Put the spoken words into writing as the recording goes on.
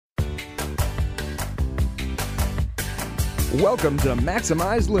Welcome to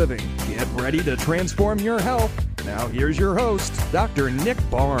Maximize Living. Get ready to transform your health. Now here's your host, Dr. Nick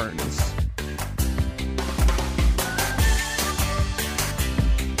Barnes.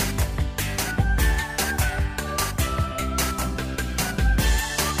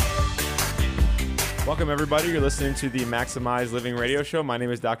 Welcome, everybody. You're listening to the Maximize Living radio show. My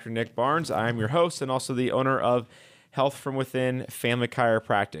name is Dr. Nick Barnes. I am your host and also the owner of Health from Within Family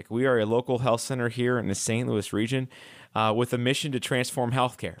Chiropractic. We are a local health center here in the St. Louis region with a mission to transform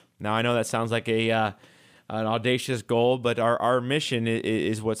healthcare. Now, I know that sounds like an audacious goal, but our mission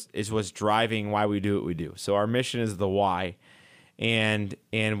is what's driving why we do what we do. So our mission is the why. And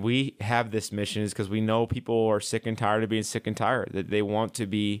we have this mission is because we know people are sick and tired of being sick and tired. That they want to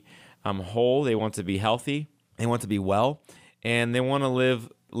be whole, they want to be healthy, they want to be well, and they want to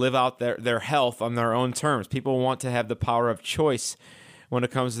live out their health on their own terms. People want to have the power of choice when it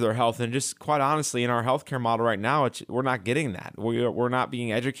comes to their health. And just quite honestly, in our healthcare model right now, we're not getting that. We're not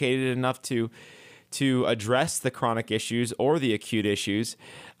being educated enough to address the chronic issues or the acute issues,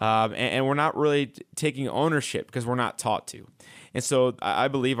 and we're not really taking ownership because we're not taught to. And so I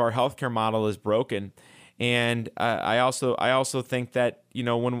believe our healthcare model is broken. And I also think that, you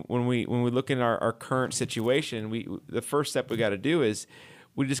know, when we look in our current situation, the first step we got to do is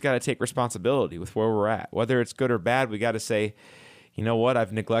we just got to take responsibility with where we're at. Whether it's good or bad, we got to say, you know what,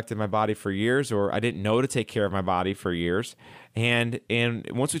 I've neglected my body for years, or I didn't know to take care of my body for years. And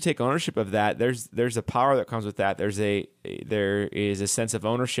once we take ownership of that, there's a power that comes with that. There is a sense of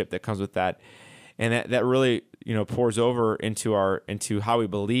ownership that comes with that, and that really, you know, pours over into how we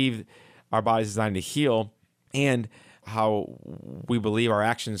believe our body's designed to heal, and how we believe our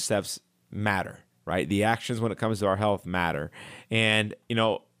action steps matter. Right, the actions when it comes to our health matter, and you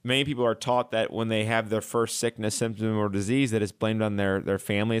know, many people are taught that when they have their first sickness, symptom, or disease, that it's blamed on their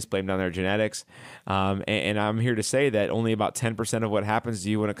family, it's blamed on their genetics. And I'm here to say that only about 10% of what happens to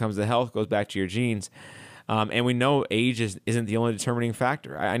you when it comes to health goes back to your genes. And we know age isn't the only determining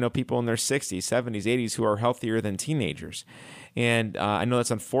factor. I know people in their 60s, 70s, 80s who are healthier than teenagers. And I know that's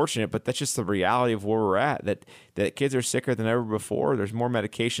unfortunate, but that's just the reality of where we're at, that kids are sicker than ever before. There's more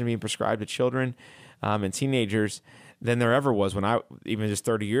medication being prescribed to children and teenagers than there ever was even just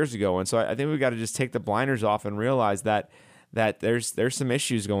 30 years ago. And so I think we've got to just take the blinders off and realize that there's some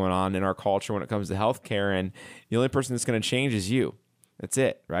issues going on in our culture when it comes to healthcare, and the only person that's going to change is you. That's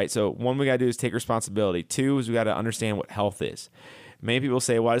it, right? So one, we got to do is take responsibility. Two is we got to understand what health is. Many people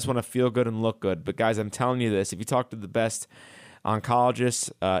say, well, I just want to feel good and look good. But guys, I'm telling you this, if you talk to the best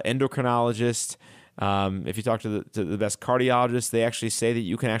oncologists, endocrinologists, if you talk to the best cardiologists, they actually say that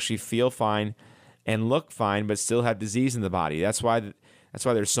you can actually feel fine and look fine, but still have disease in the body. That's why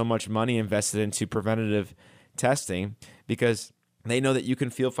there's so much money invested into preventative testing, because they know that you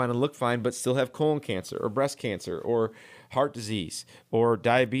can feel fine and look fine, but still have colon cancer or breast cancer or heart disease or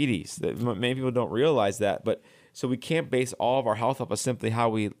diabetes. Many people don't realize that, but so we can't base all of our health off of simply how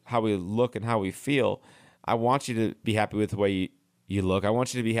we look and how we feel. I want you to be happy with the way you look. I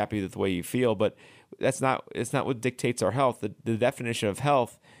want you to be happy with the way you feel, but it's not what dictates our health. The definition of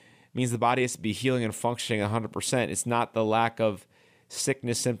health means the body has to be healing and functioning 100%. It's not the lack of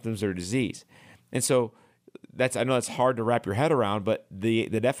sickness, symptoms, or disease. And so I know that's hard to wrap your head around, but the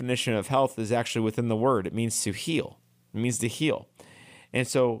definition of health is actually within the word. It means to heal. It means to heal. And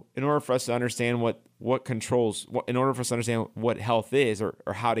so in order for us to understand in order for us to understand what health is or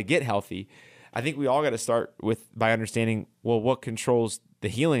how to get healthy, I think we all got to start by understanding, well, what controls the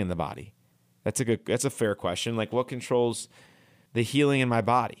healing in the body? That's a fair question. Like, what controls the healing in my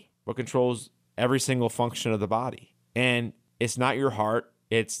body? What controls every single function of the body? And it's not your heart.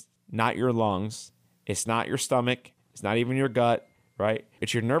 It's not your lungs. It's not your stomach. It's not even your gut, right?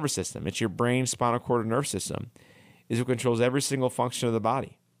 It's your nervous system. It's your brain, spinal cord, and nerve system is what controls every single function of the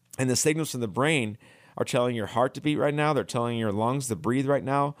body. And the signals from the brain are telling your heart to beat right now. They're telling your lungs to breathe right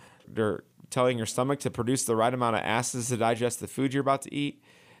now. They're telling your stomach to produce the right amount of acids to digest the food you're about to eat.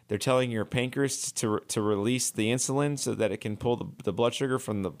 They're telling your pancreas to release the insulin so that it can pull the blood sugar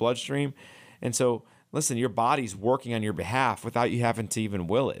from the bloodstream. And so, listen, your body's working on your behalf without you having to even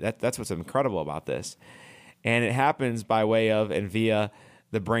will it. That's what's incredible about this. And it happens by way of and via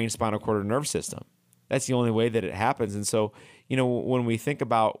the brain, spinal cord, and nerve system. That's the only way that it happens. And so, you know, when we think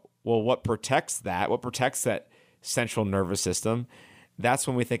about, well, what protects that central nervous system, that's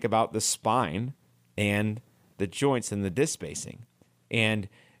when we think about the spine and the joints and the disc spacing. And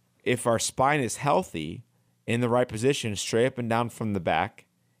if our spine is healthy, in the right position, straight up and down from the back,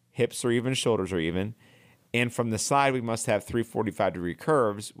 hips are even, shoulders are even, and from the side we must have 345-degree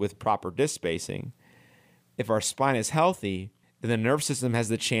curves with proper disc spacing. If our spine is healthy, then the nervous system has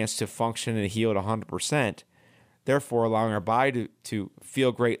the chance to function and heal at 100%. therefore allowing our body to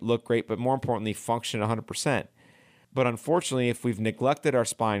feel great, look great, but more importantly, function 100%. But unfortunately, if we've neglected our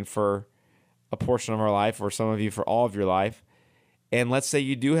spine for a portion of our life, or some of you for all of your life, and let's say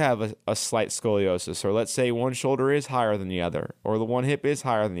you do have a slight scoliosis, or let's say one shoulder is higher than the other, or the one hip is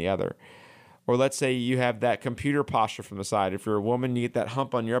higher than the other, or let's say you have that computer posture from the side. If you're a woman, you get that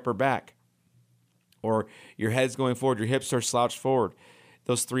hump on your upper back, or your head's going forward, your hips are slouched forward.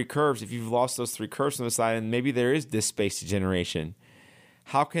 Those three curves, if you've lost those three curves from the side, and maybe there is disc space degeneration,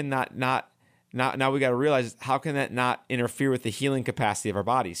 how can that not now we got to realize, how can that not interfere with the healing capacity of our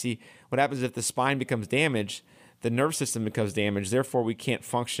body? See, what happens if the spine becomes damaged, the nervous system becomes damaged, therefore we can't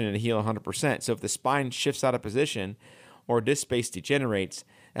function and heal 100%. So if the spine shifts out of position or disc space degenerates,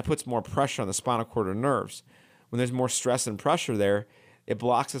 that puts more pressure on the spinal cord or nerves. When there's more stress and pressure there, it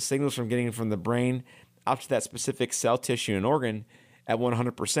blocks the signals from getting from the brain out to that specific cell, tissue, and organ at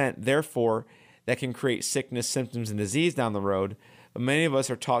 100%. Therefore, that can create sickness, symptoms, and disease down the road. But many of us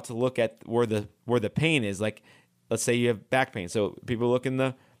are taught to look at where the pain is. Like, let's say you have back pain. So people look in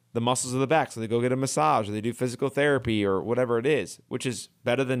the muscles of the back. So they go get a massage, or they do physical therapy, or whatever it is, which is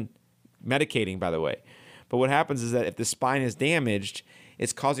better than medicating, by the way. But what happens is that if the spine is damaged,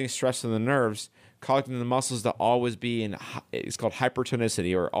 it's causing stress on the nerves, causing the muscles to always be in, it's called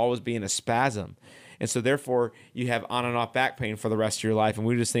hypertonicity, or always be in a spasm. And so therefore you have on and off back pain for the rest of your life. And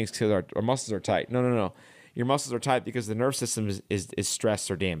we just think it's because our muscles are tight. No. Your muscles are tight because the nerve system is stressed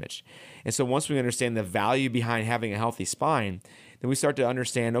or damaged. And so once we understand the value behind having a healthy spine, then we start to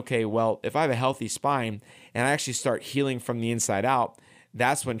understand, okay, well, if I have a healthy spine and I actually start healing from the inside out,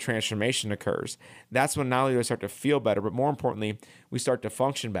 that's when transformation occurs. That's when not only do I start to feel better, but more importantly, we start to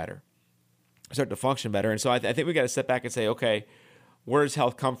function better. And so I think we got to step back and say, okay, where does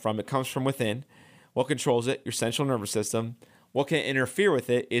health come from? It comes from within. What controls it? Your central nervous system. What can interfere with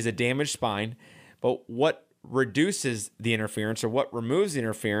it is a damaged spine. But what reduces the interference, or what removes the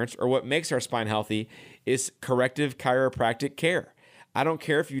interference, or what makes our spine healthy is corrective chiropractic care. I don't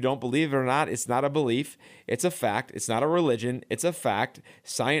care if you don't believe it or not. It's not a belief. It's a fact. It's not a religion. It's a fact.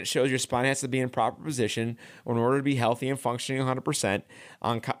 Science shows your spine has to be in proper position in order to be healthy and functioning 100%.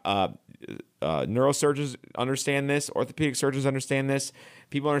 Neurosurgeons understand this. Orthopedic surgeons understand this.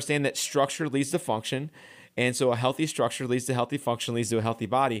 People understand that structure leads to function. And so a healthy structure leads to healthy function, leads to a healthy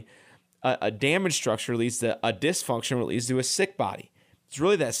body. A damaged structure leads to a dysfunction, which leads to a sick body. It's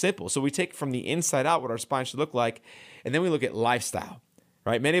really that simple. So we take from the inside out what our spine should look like, and then we look at lifestyle,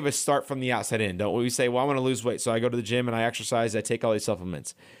 right? Many of us start from the outside in, don't we? We say, well, I want to lose weight, so I go to the gym and I exercise, I take all these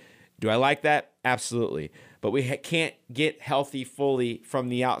supplements. Do I like that? Absolutely. But we can't get healthy fully from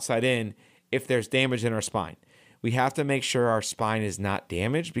the outside in if there's damage in our spine. We have to make sure our spine is not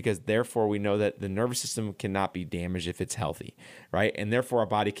damaged, because therefore we know that the nervous system cannot be damaged if it's healthy, right? And therefore our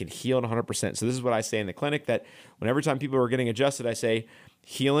body can heal 100%. So this is what I say in the clinic, that whenever time people are getting adjusted, I say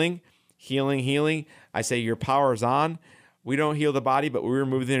healing. I say your power is on. We don't heal the body, but we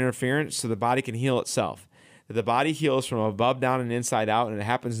remove the interference so the body can heal itself. That the body heals from above down and inside out, and it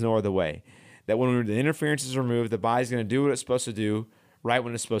happens no other way. That when the interference is removed, the body's going to do what it's supposed to do right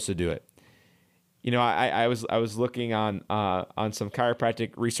when it's supposed to do it. You know, I was looking on some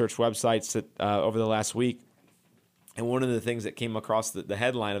chiropractic research websites that, over the last week, and one of the things that came across the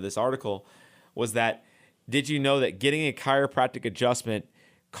headline of this article was that, did you know that getting a chiropractic adjustment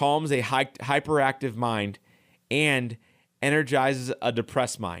calms a hyperactive mind and energizes a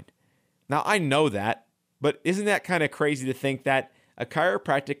depressed mind? Now, I know that, but isn't that kind of crazy to think that a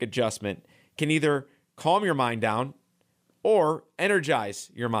chiropractic adjustment can either calm your mind down or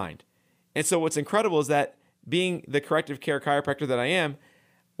energize your mind? And so what's incredible is that, being the corrective care chiropractor that I am,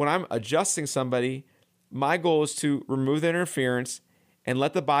 when I'm adjusting somebody, my goal is to remove the interference and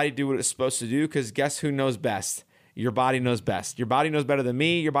let the body do what it's supposed to do, because guess who knows best? Your body knows best. Your body knows better than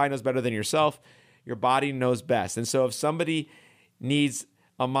me. Your body knows better than yourself. Your body knows best. And so if somebody needs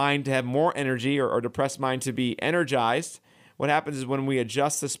a mind to have more energy, or a depressed mind to be energized, what happens is when we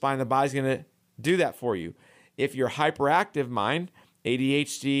adjust the spine, the body's going to do that for you. If your hyperactive mind,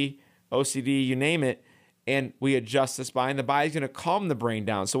 ADHD, OCD, you name it, and we adjust the spine, the body's going to calm the brain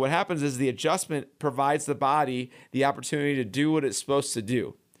down. So what happens is the adjustment provides the body the opportunity to do what it's supposed to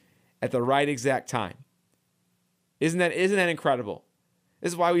do at the right exact time. Isn't that incredible?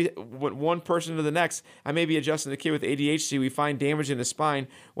 This is why we went one person to the next. I may be adjusting the kid with ADHD. We find damage in the spine.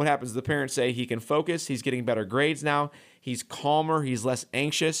 What happens? The parents say he can focus. He's getting better grades now. He's calmer. He's less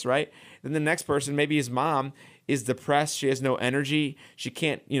anxious, right? Then the next person, maybe his mom, is depressed. She has no energy. She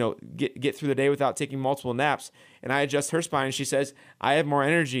can't, get through the day without taking multiple naps. And I adjust her spine, and she says, I have more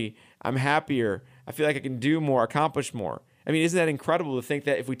energy. I'm happier. I feel like I can do more, accomplish more. I mean, isn't that incredible to think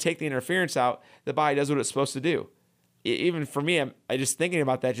that if we take the interference out, the body does what it's supposed to do? Even for me, I just thinking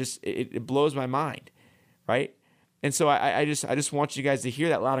about that, it blows my mind, right? And so I just want you guys to hear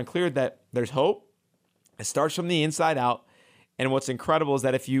that loud and clear, that there's hope. It starts from the inside out. And what's incredible is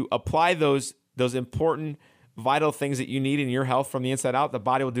that if you apply those important, vital things that you need in your health from the inside out, the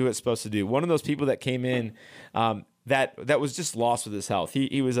body will do what it's supposed to do. One of those people that came in that was just lost with his health.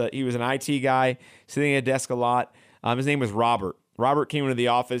 He was an IT guy sitting at a desk a lot. His name was Robert. Robert came into the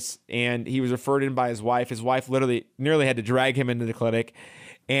office and he was referred in by his wife. His wife literally nearly had to drag him into the clinic.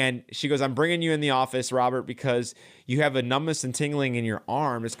 And she goes, "I'm bringing you in the office, Robert, because you have a numbness and tingling in your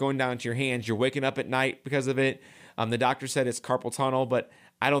arm. It's going down to your hands. You're waking up at night because of it. The doctor said it's carpal tunnel, but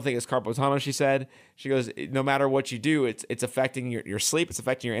I don't think it's carpal tunnel," she said. She goes, "No matter what you do, it's affecting your sleep. It's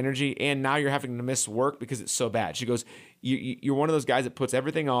affecting your energy. And now you're having to miss work because it's so bad." She goes, "You're one of those guys that puts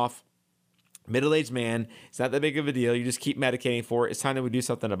everything off. Middle-aged man. It's not that big of a deal. You just keep medicating for it. It's time that we do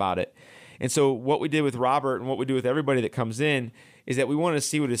something about it." And so what we did with Robert and what we do with everybody that comes in is that we wanted to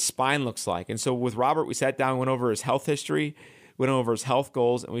see what his spine looks like. And so with Robert, we sat down, went over his health history, went over his health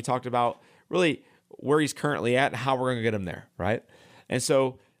goals, and we talked about really where he's currently at and how we're going to get him there, right? And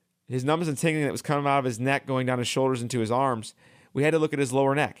so his numbness and tingling that was coming out of his neck, going down his shoulders into his arms, we had to look at his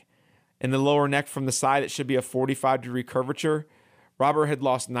lower neck. And the lower neck from the side, it should be a 45-degree curvature. Robert had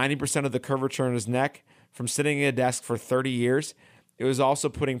lost 90% of the curvature in his neck from sitting at a desk for 30 years. It was also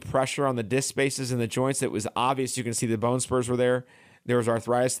putting pressure on the disc spaces and the joints. It was obvious. You can see the bone spurs were there. There was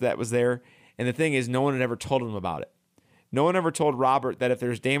arthritis that was there. And the thing is, no one had ever told him about it. No one ever told Robert that if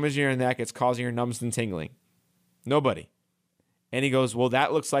there's damage in your neck, it's causing your numbness and tingling. Nobody. And he goes, "Well,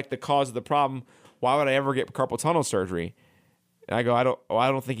 that looks like the cause of the problem. Why would I ever get carpal tunnel surgery?" And I go, I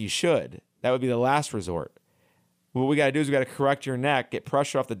don't think you should. That would be the last resort. What we got to do is we got to correct your neck, get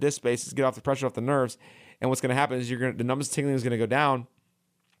pressure off the disc spaces, get off the pressure off the nerves. And what's going to happen is the numbness and tingling is going to go down.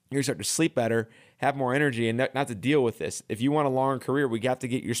 You're going to start to sleep better, have more energy, and not to deal with this. If you want a longer career, we got to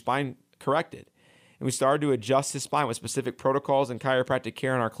get your spine corrected. And we started to adjust his spine with specific protocols and chiropractic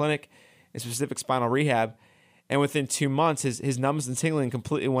care in our clinic and specific spinal rehab. And within 2 months, his numbness and tingling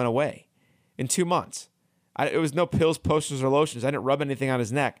completely went away. In 2 months. It was no pills, posters, or lotions. I didn't rub anything on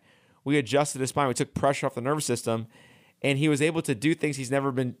his neck. We adjusted his spine. We took pressure off the nervous system, and he was able to do things he's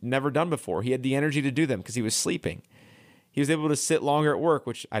never done before. He had the energy to do them because he was sleeping. He was able to sit longer at work,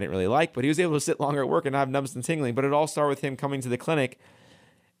 which I didn't really like, but he was able to sit longer at work and not have numbness and tingling. But it all started with him coming to the clinic.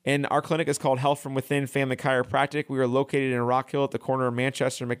 And our clinic is called Health from Within Family Chiropractic. We are located in Rock Hill at the corner of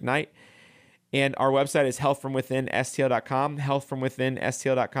Manchester and McKnight. And our website is healthfromwithinstl.com,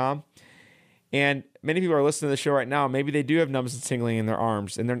 healthfromwithinstl.com. And many people are listening to the show right now. Maybe they do have numbness and tingling in their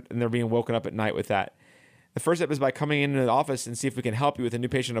arms, and they're being woken up at night with that. The first step is by coming into the office and see if we can help you with a new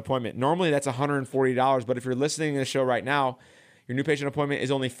patient appointment. Normally, that's $140, but if you're listening to the show right now, your new patient appointment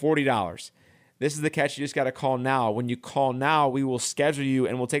is only $40. This is the catch. You just got to call now. When you call now, we will schedule you,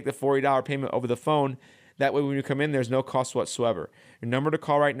 and we'll take the $40 payment over the phone. That way, when you come in, there's no cost whatsoever. Your number to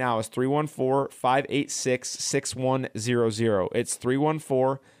call right now is 314-586-6100. It's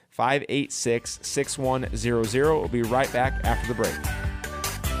 314-586-6100. We'll be right back after the break.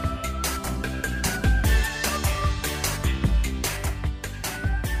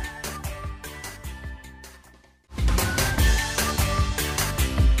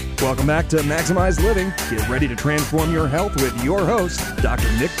 Welcome back to Maximize Living. Get ready to transform your health with your host,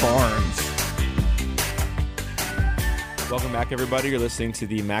 Dr. Nick Barnes. Welcome back, everybody. You're listening to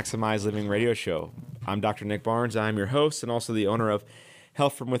the Maximize Living radio show. I'm Dr. Nick Barnes. I'm your host and also the owner of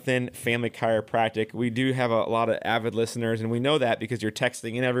Health from Within Family Chiropractic. We do have a lot of avid listeners, and we know that because you're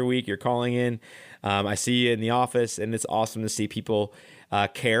texting in every week, you're calling in. I see you in the office, and it's awesome to see people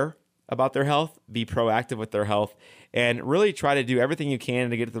care about their health, be proactive with their health, and really try to do everything you can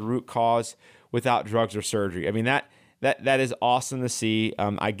to get to the root cause without drugs or surgery. I mean, that is awesome to see.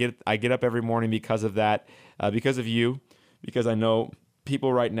 I get up every morning because of that, because of you, because I know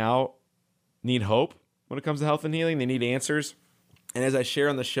people right now need hope when it comes to health and healing. They need answers. And as I share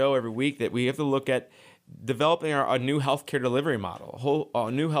on the show every week, that we have to look at developing a new healthcare delivery model,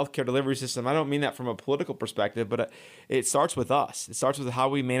 a new healthcare delivery system. I don't mean that from a political perspective, but it starts with us. It starts with how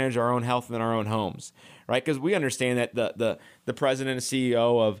we manage our own health in our own homes, right? Because we understand that the president and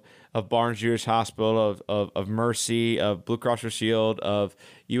CEO of Barnes Jewish Hospital, of Mercy, of Blue Cross Blue Shield, of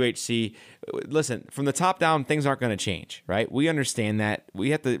UHC, listen, from the top down, things aren't going to change, right? We understand that. We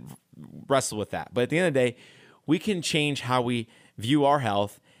have to wrestle with that. But at the end of the day, we can change how we view our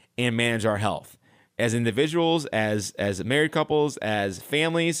health and manage our health. As individuals, as married couples, as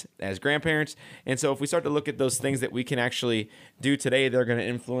families, as grandparents. And so if we start to look at those things that we can actually do today, they're going to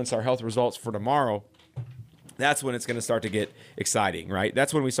influence our health results for tomorrow. that's when it's going to start to get exciting, right?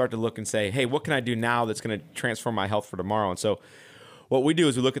 That's when we start to look and say, hey, what can I do now that's going to transform my health for tomorrow? And so what we do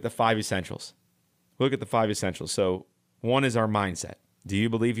is we look at the 5 essentials. We look at the 5 essentials. So one is our mindset. Do you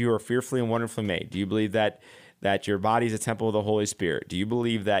believe you are fearfully and wonderfully made? Do you believe that your body is a temple of the Holy Spirit? Do you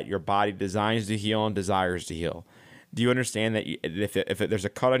believe that your body designs to heal and desires to heal? Do you understand that if there's a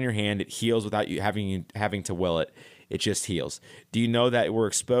cut on your hand, it heals without you having to will it? It just heals. Do you know that we're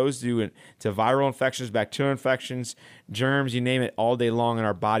exposed to viral infections, bacterial infections, germs, you name it, all day long, and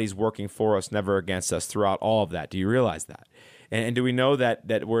our body's working for us, never against us throughout all of that? Do you realize that? And do we know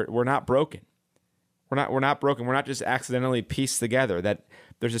that we're not broken? We're not broken. We're not just accidentally pieced together. That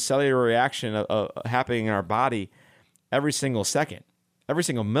there's a cellular reaction happening in our body every single second, every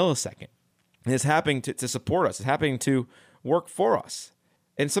single millisecond. And it's happening to support us. It's happening to work for us.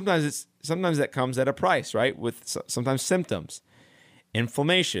 And sometimes that comes at a price, right? With sometimes symptoms,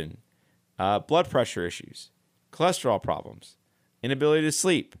 inflammation, blood pressure issues, cholesterol problems, inability to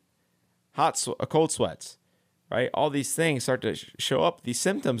sleep, cold sweats, right? All these things start to show up. These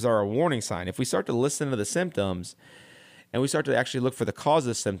symptoms are a warning sign. If we start to listen to the symptoms and we start to actually look for the cause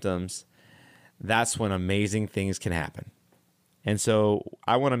of symptoms, that's when amazing things can happen. And so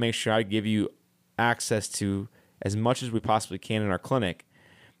I want to make sure I give you access to as much as we possibly can in our clinic.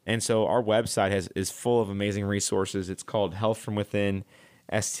 And so our website is full of amazing resources. It's called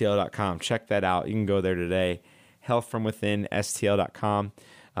healthfromwithinstl.com. Check that out. You can go there today, healthfromwithinstl.com.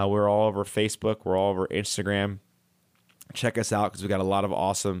 We're all over Facebook. We're all over Instagram. Check us out because we've got a lot of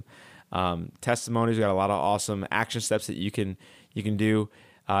awesome testimonies. We've got a lot of awesome action steps that you can do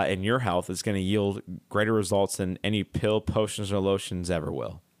in your health that's going to yield greater results than any pill, potions, or lotions ever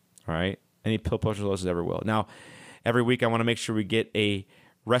will. All right? Any pill, potions, or lotions ever will. Now, every week I want to make sure we get a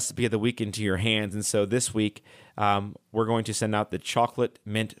recipe of the week into your hands. And so this week, we're going to send out the chocolate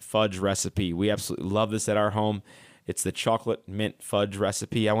mint fudge recipe. We absolutely love this at our home. It's the chocolate mint fudge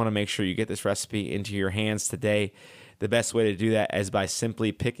recipe. I want to make sure you get this recipe into your hands today. The best way to do that is by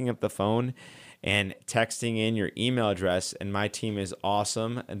simply picking up the phone and texting in your email address. And my team is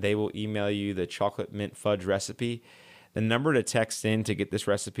awesome, and they will email you the chocolate mint fudge recipe. The number to text in to get this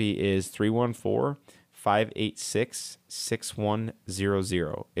recipe is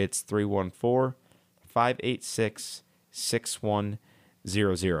 314-586-6100. It's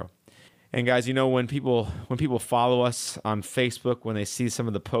 314-586-6100. And guys, you know, when people follow us on Facebook, when they see some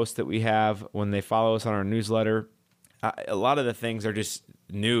of the posts that we have, when they follow us on our newsletter, a lot of the things are just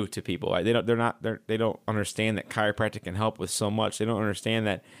new to people. Right? They don't understand that chiropractic can help with so much. They don't understand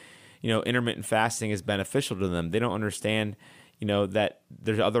that, you know, intermittent fasting is beneficial to them. They don't understand, you know, that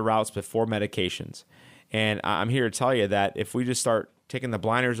there's other routes before medications. And I'm here to tell you that if we just start taking the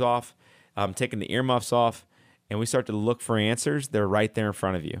blinders off, taking the earmuffs off, and we start to look for answers, they're right there in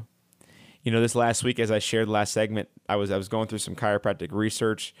front of you. You know, this last week, as I shared the last segment, I was going through some chiropractic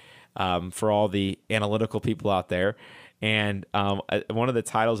research for all the analytical people out there. And one of the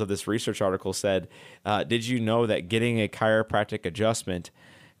titles of this research article said, did you know that getting a chiropractic adjustment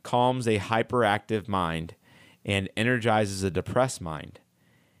calms a hyperactive mind and energizes a depressed mind?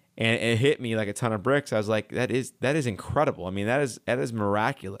 And it hit me like a ton of bricks. I was like, that is incredible. I mean, that is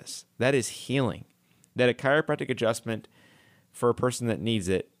miraculous. That is healing. That a chiropractic adjustment for a person that needs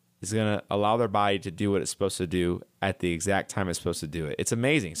it is going to allow their body to do what it's supposed to do at the exact time it's supposed to do it. It's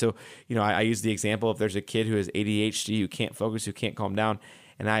amazing. So, you know, I use the example if there's a kid who has ADHD, who can't focus, who can't calm down,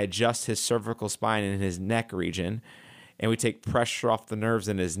 and I adjust his cervical spine in his neck region, and we take pressure off the nerves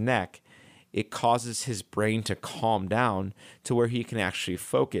in his neck, it causes his brain to calm down to where he can actually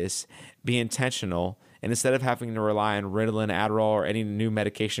focus, be intentional, and instead of having to rely on Ritalin, Adderall, or any new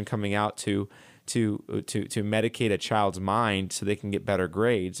medication coming out to medicate a child's mind so they can get better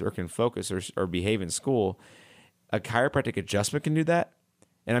grades or can focus or behave in school, a chiropractic adjustment can do that.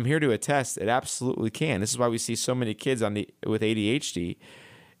 And I'm here to attest it absolutely can. This is why we see so many kids with ADHD,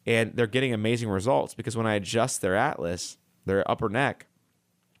 and they're getting amazing results because when I adjust their atlas, their upper neck,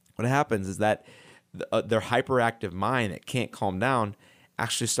 what happens is that their hyperactive mind that can't calm down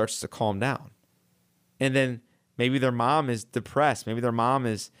actually starts to calm down. And then maybe their mom is depressed. Maybe their mom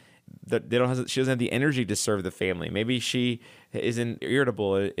she doesn't have the energy to serve the family. Maybe she is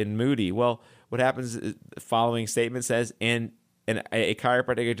irritable and moody. Well, what happens is the following statement says, and a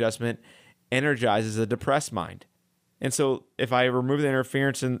chiropractic adjustment energizes a depressed mind. And so if I remove the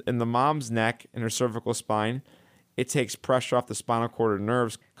interference in the mom's neck and her cervical spine, it takes pressure off the spinal cord and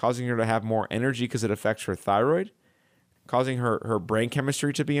nerves, causing her to have more energy because it affects her thyroid, causing her brain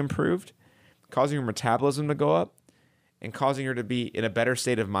chemistry to be improved, causing her metabolism to go up, and causing her to be in a better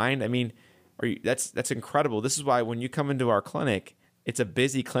state of mind. I mean, that's incredible. This is why when you come into our clinic, it's a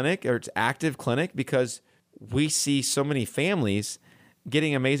busy clinic or it's active clinic because we see so many families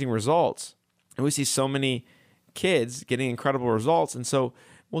getting amazing results, and we see so many kids getting incredible results. And so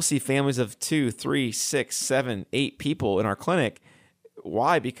we'll see families of 2, 3, 6, 7, 8 people in our clinic.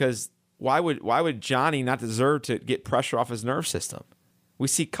 Why? Because why would Johnny not deserve to get pressure off his nerve system? We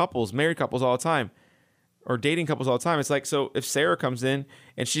see couples, married couples all the time, or dating couples all the time. It's like, so if Sarah comes in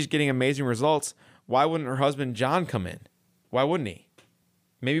and she's getting amazing results, why wouldn't her husband John come in? Why wouldn't he?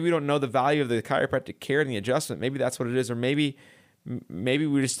 Maybe we don't know the value of the chiropractic care and the adjustment. Maybe that's what it is. Or maybe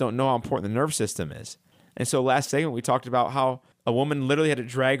we just don't know how important the nerve system is. And so last segment, we talked about how a woman literally had to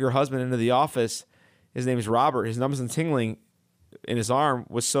drag her husband into the office. His name is Robert. His numbness and tingling in his arm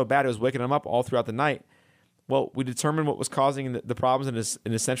was so bad it was waking him up all throughout the night. Well, we determined what was causing the problems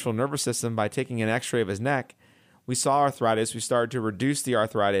in his central nervous system by taking an x-ray of his neck. We saw arthritis. We started to reduce the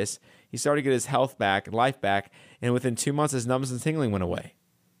arthritis. He started to get his health back, life back, and within 2 months, his numbness and tingling went away.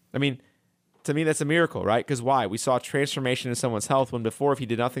 I mean, to me, that's a miracle, right? Because why? We saw transformation in someone's health when before, if he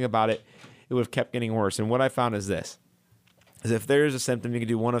did nothing about it, it would have kept getting worse. And what I found is this, is if there's a symptom, you can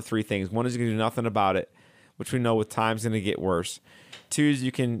do one of three things. One is you can do nothing about it, which we know with time is going to get worse. 2 is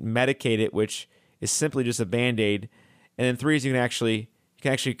you can medicate it, which is simply just a Band-Aid. And then 3 is you can actually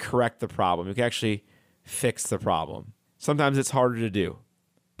correct the problem. You can actually fix the problem. Sometimes it's harder to do,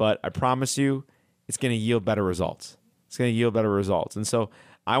 but I promise you it's going to yield better results. It's going to yield better results. And so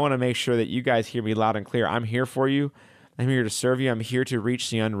I want to make sure that you guys hear me loud and clear. I'm here for you. I'm here to serve you. I'm here to reach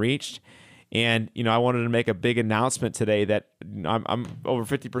the unreached. And, I wanted to make a big announcement today that I'm over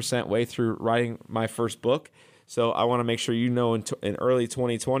 50% way through writing my first book. So I want to make sure in early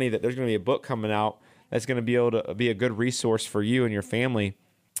 2020 that there's going to be a book coming out that's going to be able to be a good resource for you and your family.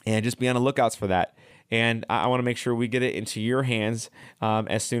 And just be on the lookouts for that. And I want to make sure we get it into your hands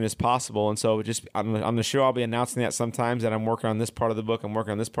as soon as possible. And so just on the show, I'll be announcing that sometimes that I'm working on this part of the book. I'm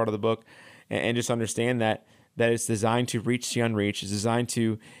working on this part of the book. And just understand that it's designed to reach the unreached. It's designed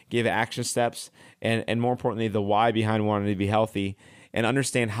to give action steps and more importantly, the why behind wanting to be healthy and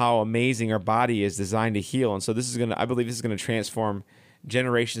understand how amazing our body is designed to heal. And so I believe this is going to transform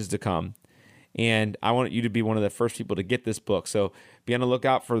generations to come. And I want you to be one of the first people to get this book. So be on the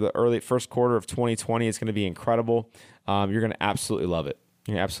lookout for the early first quarter of 2020. It's going to be incredible. You're going to absolutely love it.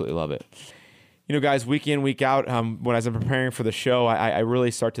 You're going to absolutely love it. Guys, week in, week out, as I'm preparing for the show, I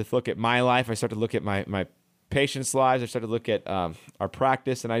really start to look at my life. I start to look at my patients' lives. I start to look at our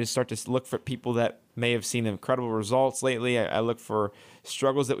practice, and I just start to look for people that may have seen incredible results lately. I look for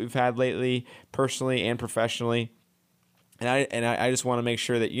struggles that we've had lately, personally and professionally. And I just want to make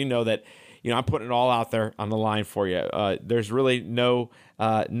sure that that I'm putting it all out there on the line for you. There's really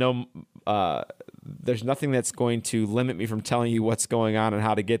there's nothing that's going to limit me from telling you what's going on and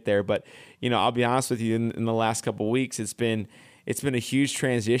how to get there. But, I'll be honest with you, in the last couple of weeks, it's been a huge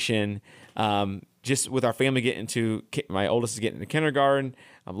transition. Just with our family my oldest is getting into kindergarten.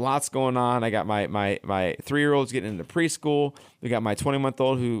 Lots going on. I got my 3-year-old's getting into preschool. We got my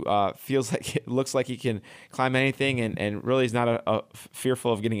 20-month-old who looks like he can climb anything and really is not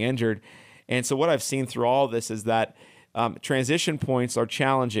fearful of getting injured. And so what I've seen through all of this is that transition points are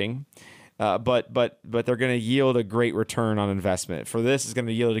challenging, but they're going to yield a great return on investment. For this, is going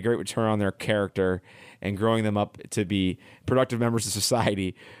to yield a great return on their character and growing them up to be productive members of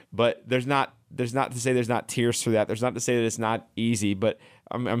society. But there's not to say there's not tears through that. There's not to say that it's not easy. But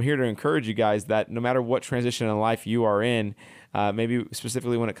I'm here to encourage you guys that no matter what transition in life you are in, maybe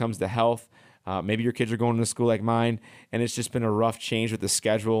specifically when it comes to health. Maybe your kids are going to school like mine, and it's just been a rough change with the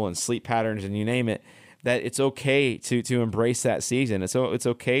schedule and sleep patterns and you name it, that it's okay to embrace that season. It's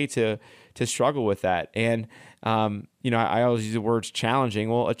okay to struggle with that. And, I always use the words challenging.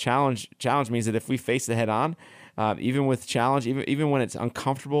 Well, a challenge means that if we face it head on, even with challenge, even when it's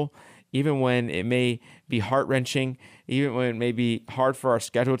uncomfortable, even when it may be heart-wrenching, even when it may be hard for our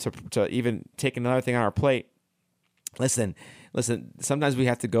schedule to even take another thing on our plate, listen, sometimes we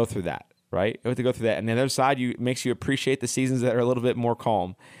have to go through that. Right? We have to go through that. And the other side makes you appreciate the seasons that are a little bit more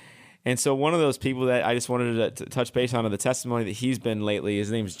calm. And so one of those people that I just wanted to touch base on the testimony that he's been lately, his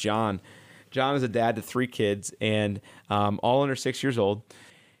name's John. John is a dad to 3 kids and all under 6 years old.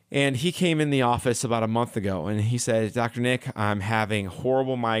 And he came in the office about a month ago and he said, Dr. Nick, I'm having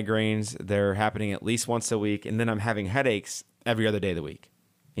horrible migraines. They're happening at least once a week. And then I'm having headaches every other day of the week.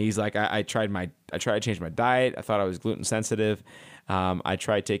 He's like, I tried to change my diet. I thought I was gluten sensitive. I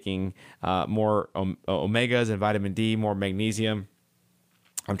tried taking more omegas and vitamin D, more magnesium.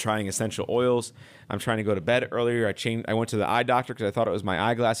 I'm trying essential oils. I'm trying to go to bed earlier. I went to the eye doctor because I thought it was my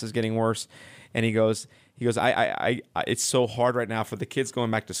eyeglasses getting worse. And he goes, I it's so hard right now for the kids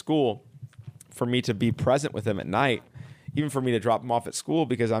going back to school for me to be present with them at night. even for me to drop him off at school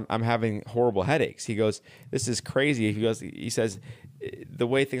because I'm having horrible headaches. He goes, this is crazy. He says, the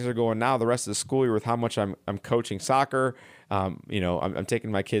way things are going now, the rest of the school year with how much I'm coaching soccer, I'm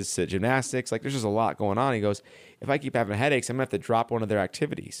taking my kids to gymnastics. Like there's just a lot going on. He goes, if I keep having headaches, I'm gonna have to drop one of their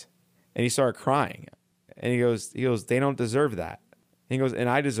activities. And he started crying. And he goes, they don't deserve that. And he goes, and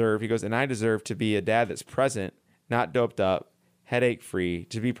I deserve to be a dad that's present, not doped up, headache free,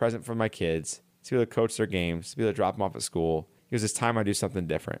 to be present for my kids, to be able to coach their games, to be able to drop them off at school. He goes, it's time I do something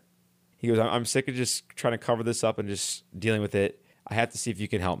different. He goes, I'm sick of just trying to cover this up and just dealing with it. I have to see if you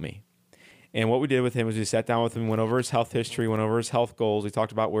can help me. And what we did with him was we sat down with him, went over his health history, went over his health goals. We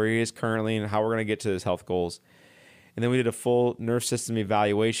talked about where he is currently and how we're going to get to his health goals. And then we did a full nerve system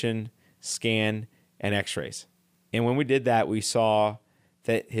evaluation, scan, and x-rays. And when we did that, we saw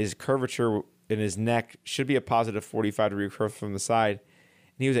that his curvature in his neck should be a positive 45-degree curve from the side.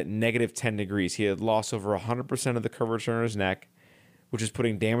 And he was at negative 10 degrees. He had lost over 100% of the curvature in his neck, which is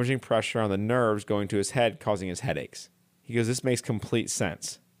putting damaging pressure on the nerves going to his head, causing his headaches. He goes, this makes complete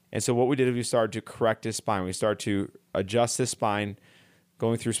sense. And so what we did is we started to correct his spine. We started to adjust his spine,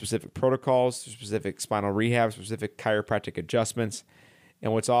 going through specific protocols, specific spinal rehab, specific chiropractic adjustments.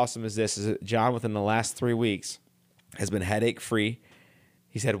 And what's awesome is this, is that John, within the last 3 weeks, has been headache-free.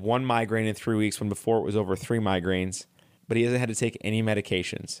 He's had 1 migraine in 3 weeks when before it was over 3 migraines, but he hasn't had to take any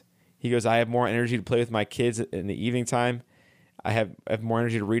medications. He goes, I have more energy to play with my kids in the evening time. I have more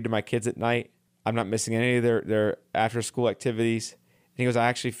energy to read to my kids at night. I'm not missing any of their after-school activities. And he goes, I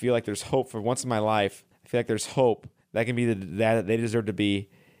actually feel like there's hope for once in my life. I feel like there's hope that I can be the dad that they deserve to be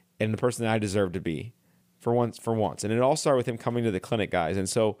and the person that I deserve to be for once. And it all started with him coming to the clinic, guys. And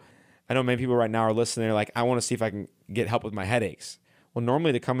so I know many people right now are listening. They're like, I want to see if I can get help with my headaches. Well,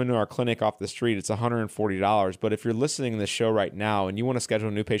 normally to come into our clinic off the street, it's $140. But if you're listening to this show right now and you want to schedule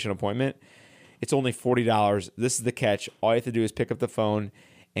a new patient appointment, it's only $40. This is the catch. All you have to do is pick up the phone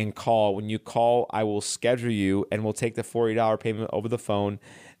and call. When you call, I will schedule you and we'll take the $40 payment over the phone.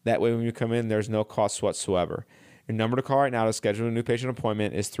 That way when you come in, there's no cost whatsoever. Your number to call right now to schedule a new patient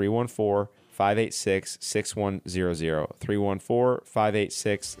appointment is 314-586-6100.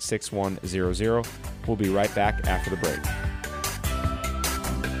 314-586-6100. We'll be right back after the break.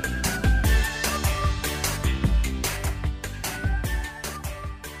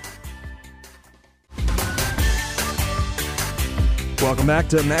 Welcome back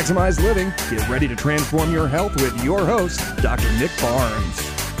to Maximize Living. Get ready to transform your health with your host, Dr. Nick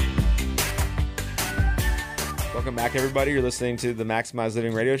Barnes. Welcome back, everybody. You're listening to the Maximize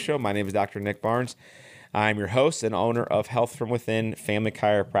Living radio show. My name is Dr. Nick Barnes. I'm your host and owner of Health From Within Family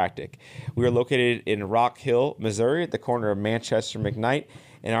Chiropractic. We are located in Rock Hill, Missouri, at the corner of Manchester and McKnight.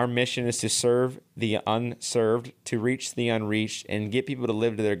 And our mission is to serve the unserved, to reach the unreached, and get people to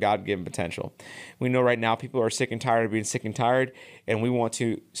live to their God-given potential. We know right now people are sick and tired of being sick and tired, and we want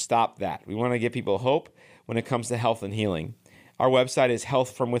to stop that. We want to give people hope when it comes to health and healing. Our website is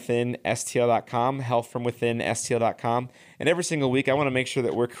healthfromwithinstl.com, healthfromwithinstl.com. And every single week, I want to make sure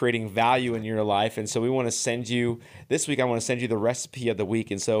that we're creating value in your life. And so we want to send you, this week, I want to send you the recipe of the week.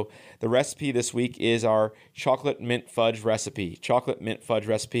 And so the recipe this week is our chocolate mint fudge recipe. Chocolate mint fudge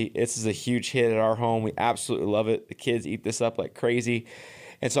recipe. This is a huge hit at our home. We absolutely love it. The kids eat this up like crazy.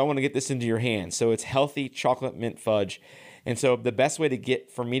 And so I want to get this into your hands. So it's healthy chocolate mint fudge. And so the best way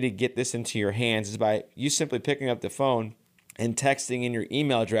for me to get this into your hands is by you simply picking up the phone and texting in your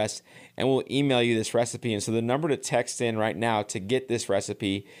email address, and we'll email you this recipe. And so the number to text in right now to get this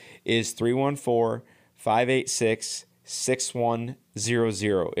recipe is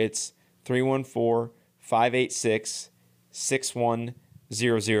 314-586-6100. It's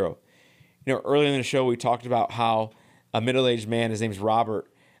 314-586-6100. Earlier in the show, we talked about how a middle-aged man, his name's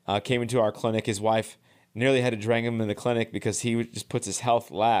Robert, came into our clinic. His wife nearly had to drag him in the clinic because he just puts his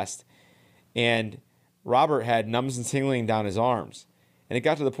health last. And Robert had numbness and tingling down his arms. And it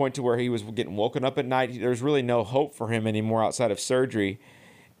got to the point to where he was getting woken up at night. There's really no hope for him anymore outside of surgery.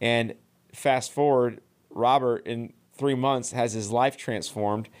 And fast forward, Robert, in 3 months, has his life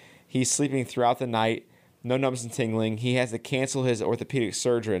transformed. He's sleeping throughout the night, no numbness and tingling. He has to cancel his orthopedic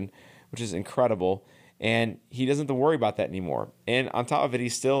surgeon, which is incredible. And he doesn't have to worry about that anymore. And on top of it,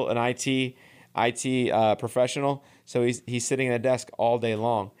 he's still an IT professional. So he's sitting at a desk all day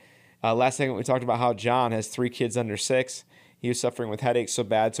long. Last segment, we talked about how John has 3 kids under 6. He was suffering with headaches so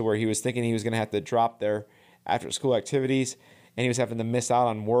bad to where he was thinking he was going to have to drop their after-school activities, and he was having to miss out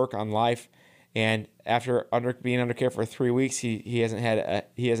on work, on life. And after being under care for 3 weeks, he hasn't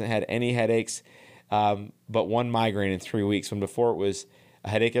had any headaches, but 1 migraine in 3 weeks. When before it was a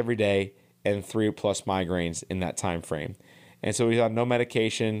headache every day and 3+ migraines in that time frame. And so he's on no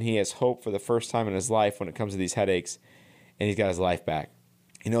medication. He has hope for the first time in his life when it comes to these headaches. and he's got his life back.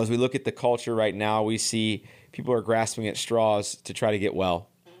 As we look at the culture right now, we see people are grasping at straws to try to get well,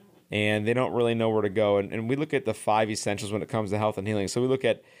 and they don't really know where to go. And we look at the 5 essentials when it comes to health and healing. So we look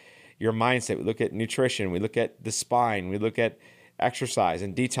at your mindset, we look at nutrition, we look at the spine, we look at exercise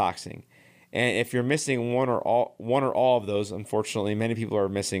and detoxing. And if you're missing one or all of those, unfortunately, many people are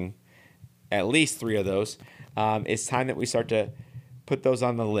missing at least 3 of those. It's time that we start to put those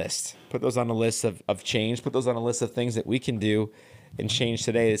on the list. Put those on the list of change. Put those on a list of things that we can do and change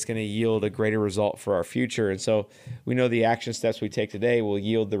today that's going to yield a greater result for our future. And so we know the action steps we take today will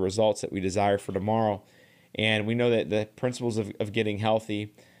yield the results that we desire for tomorrow. And we know that the principles of getting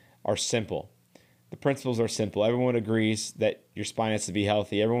healthy are simple. The principles are simple. Everyone agrees that your spine has to be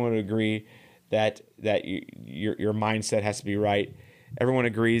healthy. Everyone would agree that your mindset has to be right. Everyone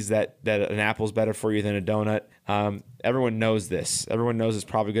agrees that an apple is better for you than a donut. Everyone knows this. Everyone knows it's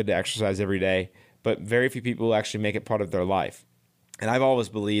probably good to exercise every day, but very few people will actually make it part of their life. And I've always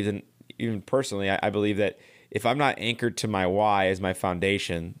believed, and even personally, I believe that if I'm not anchored to my why as my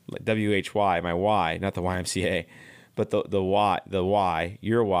foundation, like WHY, my why, not the YMCA, but the why,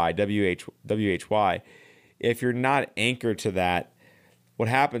 your why, WHY, if you're not anchored to that, what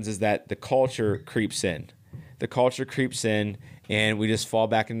happens is that the culture creeps in. The culture creeps in, and we just fall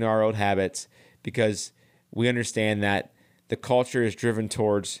back into our old habits because we understand that the culture is driven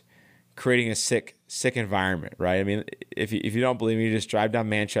towards creating a sick environment, right? I mean, if you don't believe me, you just drive down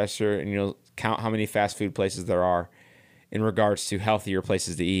Manchester and you'll count how many fast food places there are in regards to healthier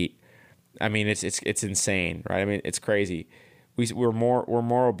places to eat. I mean, it's insane, right? I mean, it's crazy. We're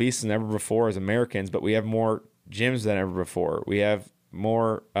more obese than ever before as Americans, but we have more gyms than ever before. We have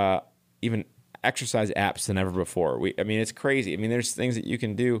more even exercise apps than ever before. I mean, it's crazy. I mean, there's things that you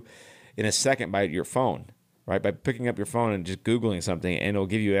can do in a second by your phone, right? By picking up your phone and just Googling something, and it'll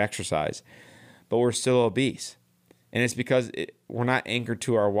give you an exercise. But we're still obese. And it's because we're not anchored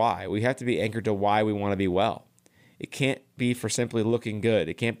to our why. We have to be anchored to why we want to be well. It can't be for simply looking good.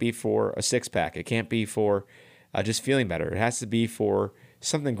 It can't be for a six-pack. It can't be for just feeling better. It has to be for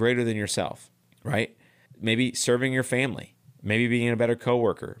something greater than yourself, right? Maybe serving your family. Maybe being a better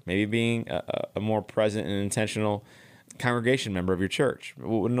coworker. Maybe being a more present and intentional congregation member of your church.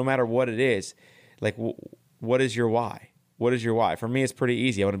 No matter what it is, like, what is your why? What is your why? For me, it's pretty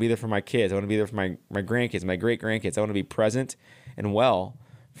easy. I want to be there for my kids. I want to be there for my grandkids, my great-grandkids. I want to be present and well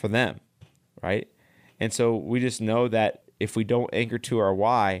for them, right? And so we just know that if we don't anchor to our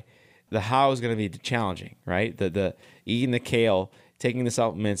why, the how is going to be challenging, right? The eating the kale, taking the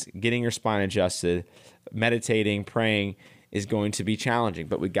supplements, getting your spine adjusted, meditating, praying is going to be challenging.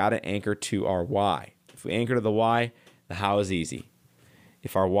 But we got to anchor to our why. If we anchor to the why, the how is easy.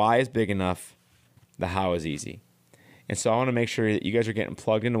 If our why is big enough, the how is easy. And so I want to make sure that you guys are getting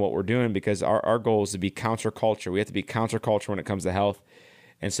plugged into what we're doing, because our goal is to be counterculture. We have to be counterculture when it comes to health.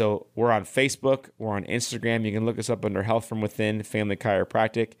 And so we're on Facebook, we're on Instagram. You can look us up under Health from Within Family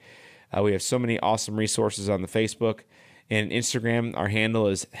Chiropractic. We have so many awesome resources on the Facebook. And Instagram, our handle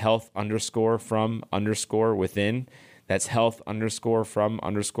is health_from_within. That's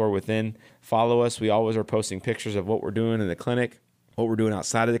health_from_within. Follow us. We always are posting pictures of what we're doing in the clinic, what we're doing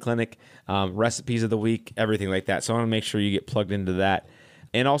outside of the clinic, recipes of the week, everything like that. So I want to make sure you get plugged into that.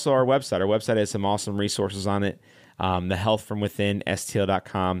 And also our website. Our website has some awesome resources on it. The Health from Within,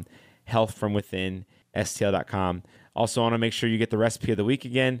 STL.com, Health from Within, STL.com. Also, I want to make sure you get the recipe of the week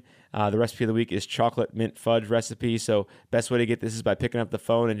again. The recipe of the week is chocolate mint fudge recipe. So best way to get this is by picking up the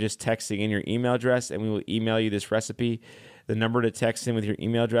phone and just texting in your email address, and we will email you this recipe. The number to text in with your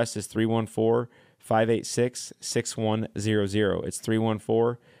email address is 314-586-6100. It's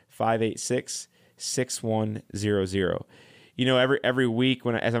 314-586-6100. You know, every week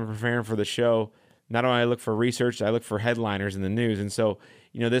as I'm preparing for the show, not only I look for research, I look for headliners in the news. And so,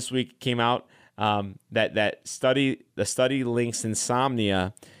 you know, this week came out that the study links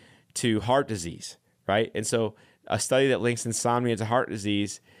insomnia to heart disease, right? And so a study that links insomnia to heart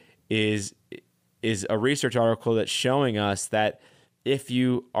disease is a research article that's showing us that if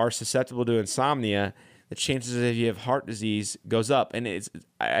you are susceptible to insomnia, the chances of you have heart disease goes up. And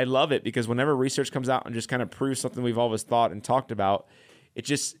I love it, because whenever research comes out and just kind of proves something we've always thought and talked about, it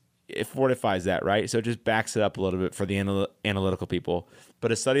fortifies that, right? So it just backs it up a little bit for the analytical people.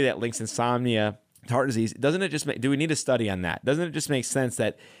 But a study that links insomnia to heart disease, do we need a study on that? Doesn't it just make sense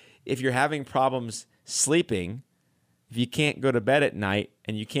that if you're having problems sleeping, if you can't go to bed at night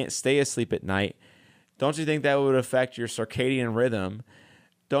and you can't stay asleep at night, don't you think that would affect your circadian rhythm?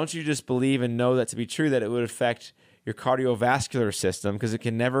 Don't you just believe and know that to be true, that it would affect your cardiovascular system, because it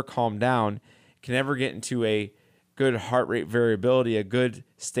can never calm down, can never get into a good heart rate variability, a good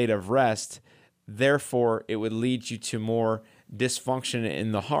state of rest, therefore it would lead you to more dysfunction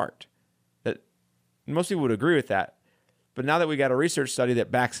in the heart. That most people would agree with that. But now that we got a research study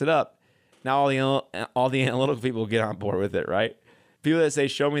that backs it up, now all the analytical people get on board with it, right? People that say,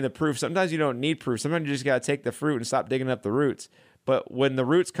 show me the proof. Sometimes you don't need proof. Sometimes you just got to take the fruit and stop digging up the roots. But when the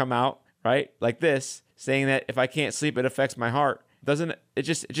roots come out, right, like this, saying that if I can't sleep, it affects my heart, it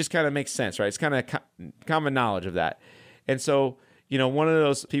just kind of makes sense, right? It's kind of common knowledge of that. And so, one of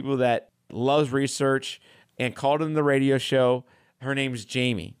those people that loves research and called in the radio show, her name's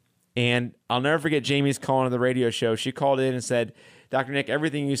Jamie. And I'll never forget Jamie's call on the radio show. She called in and said, Dr. Nick,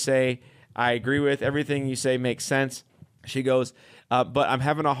 everything you say, I agree with. Everything you say makes sense. She goes, but I'm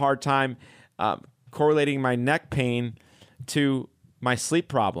having a hard time correlating my neck pain to my sleep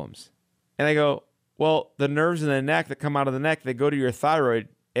problems. And I go, well, the nerves in the neck that come out of the neck, they go to your thyroid.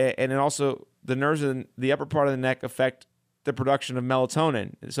 And then also the nerves in the upper part of the neck affect the production of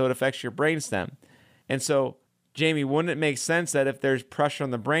melatonin. So it affects your brainstem. And so, Jamie, wouldn't it make sense that if there's pressure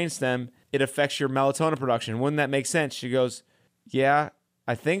on the brainstem, it affects your melatonin production? Wouldn't that make sense? She goes, yeah,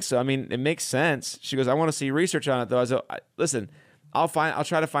 I think so. I mean, it makes sense. She goes, I want to see research on it, though. I was like, listen, I'll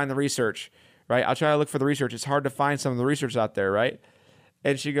try to find the research, right? I'll try to look for the research. It's hard to find some of the research out there, right?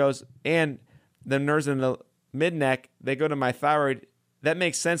 And she goes, and the nerves in the mid-neck, they go to my thyroid. That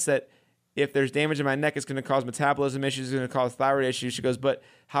makes sense that if there's damage in my neck, it's going to cause metabolism issues, it's going to cause thyroid issues. She goes, but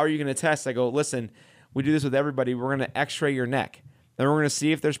how are you going to test? I go, listen, we do this with everybody. We're going to x-ray your neck. Then we're going to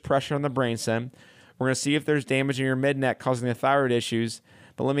see if there's pressure on the brainstem. We're going to see if there's damage in your mid-neck causing the thyroid issues.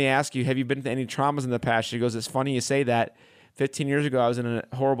 But let me ask you, have you been to any traumas in the past? She goes, it's funny you say that. 15 years ago, I was in a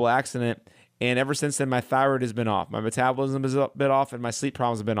horrible accident, and ever since then, my thyroid has been off. My metabolism has been off, and my sleep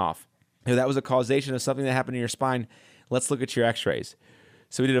problems have been off. That was a causation of something that happened in your spine. Let's look at your x-rays.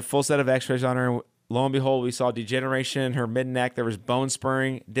 So we did a full set of x-rays on her, and lo and behold, we saw degeneration in her mid-neck. There was bone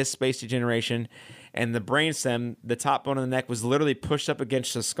spurring, disc space degeneration, and the brainstem, the top bone of the neck, was literally pushed up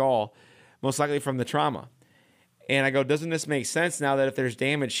against the skull, most likely from the trauma. And I go, doesn't this make sense now that if there's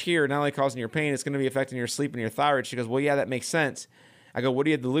damage here, not only causing your pain, it's going to be affecting your sleep and your thyroid? She goes, well, yeah, that makes sense. I go, what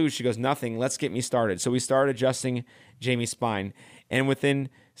do you have to lose? She goes, nothing. Let's get me started. So we started adjusting Jamie's spine. And within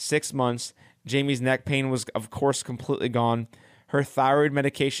 6 months, Jamie's neck pain was, of course, completely gone. Her thyroid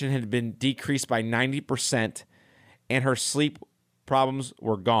medication had been decreased by 90%, and her sleep problems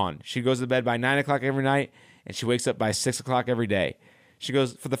were gone. She goes to bed by 9 o'clock every night, and she wakes up by 6 o'clock every day. She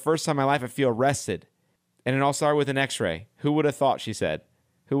goes, for the first time in my life, I feel rested. And it all started with an x-ray. Who would have thought, she said.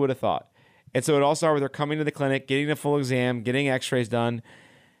 Who would have thought? And so it all started with her coming to the clinic, getting a full exam, getting x-rays done.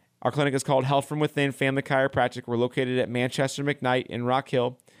 Our clinic is called Health from Within Family Chiropractic. We're located at Manchester McKnight in Rock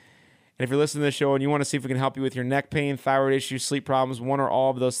Hill. And if you're listening to the show and you want to see if we can help you with your neck pain, thyroid issues, sleep problems, one or all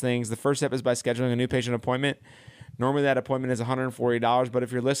of those things, the first step is by scheduling a new patient appointment. Normally that appointment is $140, but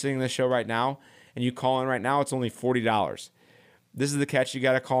if you're listening to the show right now and you call in right now, it's only $40. This is the catch. You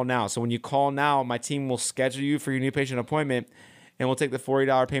got to call now. So when you call now, my team will schedule you for your new patient appointment, and we'll take the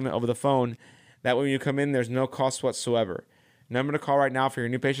 $40 payment over the phone. That way when you come in, there's no cost whatsoever. Number to call right now for your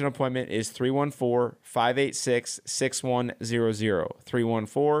new patient appointment is 314-586-6100.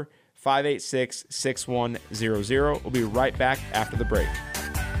 314-586-6100. We'll be right back after the break.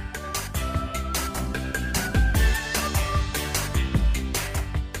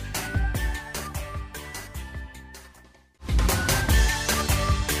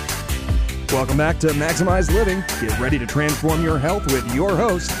 Welcome back to Maximize Living. Get ready to transform your health with your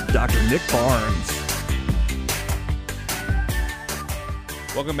host, Dr. Nick Barnes.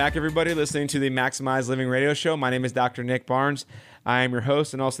 Welcome back, everybody, listening to the Maximize Living radio show. My name is Dr. Nick Barnes. I am your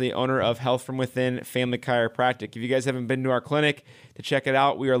host and also the owner of Health from Within Family Chiropractic. If you guys haven't been to our clinic to check it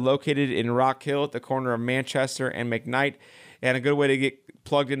out, we are located in Rock Hill at the corner of Manchester and McKnight. And a good way to get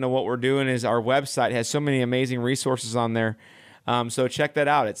plugged into what we're doing is our website. It has so many amazing resources on there. So check that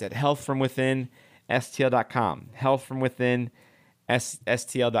out. It's at healthfromwithinstl.com.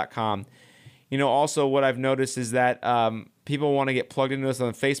 Healthfromwithinstl.com. You know, also what I've noticed is that people want to get plugged into us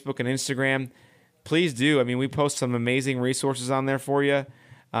on Facebook and Instagram. Please do. I mean, we post some amazing resources on there for you.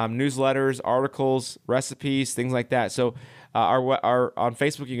 Newsletters, articles, recipes, things like that. So our on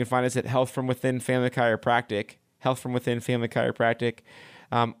Facebook, you can find us at Health from Within Family Chiropractic. Health from Within Family Chiropractic.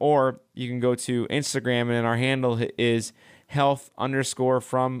 Or you can go to Instagram, and our handle is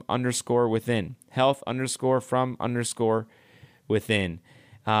health_from_within. Health_from_within.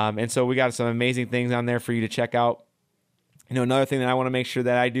 And so we got some amazing things on there for you to check out. You know, another thing that I want to make sure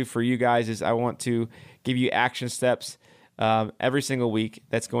that I do for you guys is I want to give you action steps every single week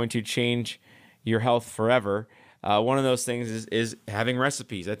that's going to change your health forever. One of those things is having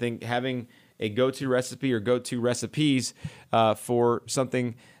recipes. I think having a go-to recipe or go-to recipes for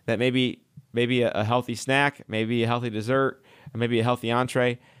something that maybe maybe a healthy snack, maybe a healthy dessert, or maybe a healthy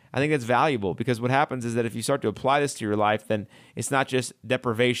entree. I think that's valuable because what happens is that if you start to apply this to your life, then it's not just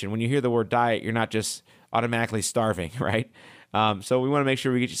deprivation. When you hear the word diet, you're not just automatically starving, right? So we want to make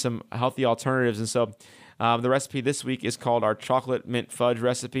sure we get you some healthy alternatives. And so the recipe this week is called our chocolate mint fudge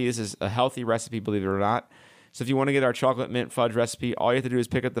recipe. This is a healthy recipe, believe it or not. So if you want to get our chocolate mint fudge recipe, all you have to do is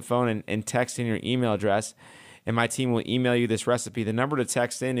pick up the phone and text in your email address, and my team will email you this recipe. The number to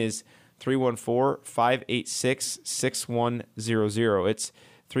text in is 314-586-6100. It's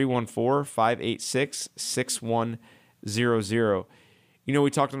 314-586-6100. You know,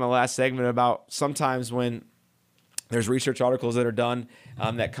 we talked in the last segment about sometimes when there's research articles that are done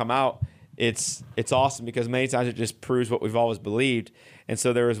that come out, it's awesome because many times it just proves what we've always believed. And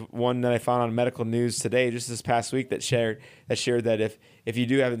so there was one that I found on Medical News today, just this past week, that shared that if you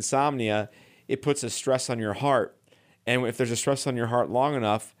do have insomnia, it puts a stress on your heart. And if there's a stress on your heart long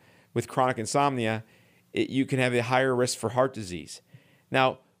enough with chronic insomnia, you can have a higher risk for heart disease.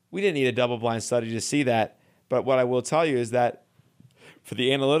 Now, we didn't need a double-blind study to see that, but what I will tell you is that for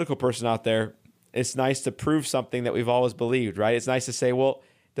the analytical person out there, it's nice to prove something that we've always believed, right? It's nice to say, well,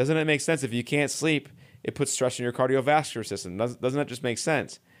 doesn't it make sense if you can't sleep, it puts stress on your cardiovascular system? Doesn't that just make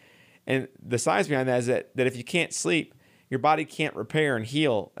sense? And the science behind that is that if you can't sleep, your body can't repair and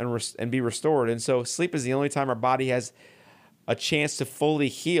heal and be restored. And so sleep is the only time our body has a chance to fully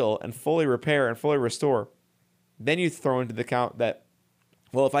heal and fully repair and fully restore. Then you throw into the count that,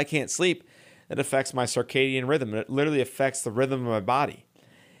 well, if I can't sleep, it affects my circadian rhythm. It literally affects the rhythm of my body.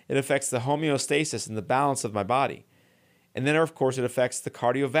 It affects the homeostasis and the balance of my body. And then, of course, it affects the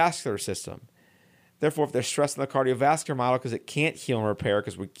cardiovascular system. Therefore, if there's stress in the cardiovascular model because it can't heal and repair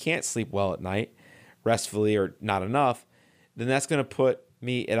because we can't sleep well at night, restfully or not enough, then that's going to put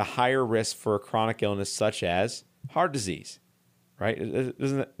me at a higher risk for a chronic illness such as heart disease, right?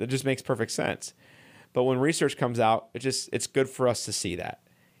 It just makes perfect sense. But when research comes out, it's good for us to see that.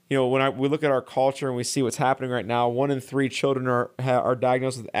 You know, when we look at our culture and we see what's happening right now, 1 in 3 children are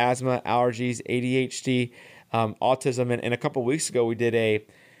diagnosed with asthma, allergies, ADHD, autism. And a couple of weeks ago, we did a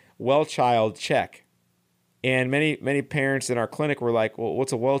well child check. And many parents in our clinic were like, well,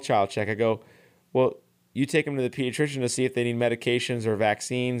 what's a well child check? I go, well, you take them to the pediatrician to see if they need medications or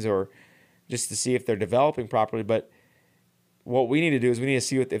vaccines or just to see if they're developing properly. But what we need to do is we need to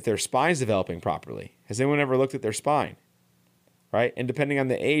see if their spine's developing properly. Has anyone ever looked at their spine? Right? And depending on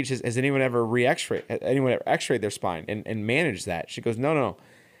the age, has anyone ever x-rayed their spine and managed that? She goes, no.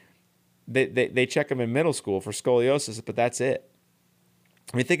 They check them in middle school for scoliosis, but that's it.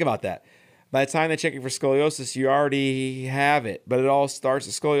 I mean, think about that. By the time they check you for scoliosis, you already have it. But it all starts,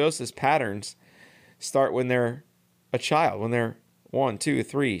 the scoliosis patterns start when they're a child, when they're 1, 2,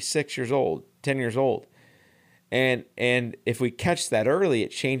 3, 6 years old, 10 years old. And if we catch that early,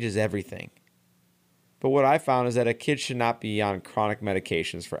 it changes everything. But what I found is that a kid should not be on chronic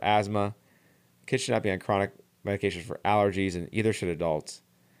medications for asthma. A kid should not be on chronic medications for allergies, and either should adults.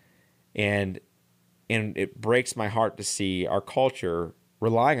 And it breaks my heart to see our culture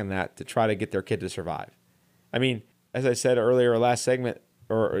relying on that to try to get their kid to survive. I mean, as I said earlier, last segment,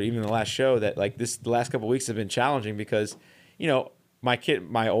 or even the last show, that like the last couple of weeks have been challenging because, you know, my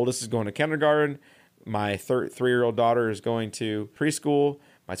oldest is going to kindergarten. My 3-year-old daughter is going to preschool.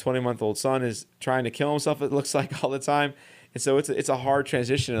 My 20-month-old son is trying to kill himself, it looks like, all the time. And so it's a hard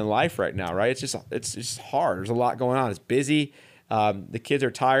transition in life right now, right? It's just hard. There's a lot going on. It's busy. The kids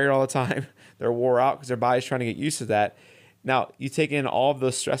are tired all the time. They're wore out because their body's trying to get used to that. Now, you take in all of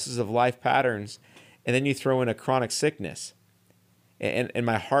those stresses of life patterns, and then you throw in a chronic sickness. And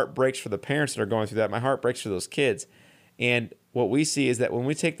my heart breaks for the parents that are going through that. My heart breaks for those kids. And what we see is that when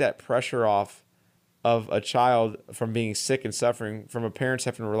we take that pressure off of a child from being sick and suffering, from a parents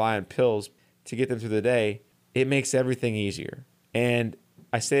having to rely on pills to get them through the day, it makes everything easier. And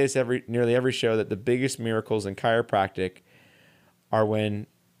I say this nearly every show, that the biggest miracles in chiropractic are when,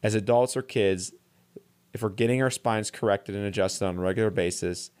 as adults or kids, if we're getting our spines corrected and adjusted on a regular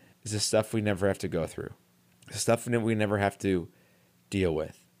basis, is the stuff we never have to go through. The stuff that we never have to deal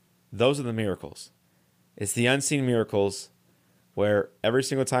with. Those are the miracles. It's the unseen miracles where every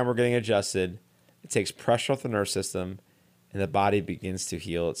single time we're getting adjusted, it takes pressure off the nervous system and the body begins to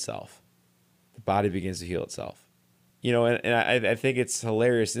heal itself. The body begins to heal itself. You know, and I think it's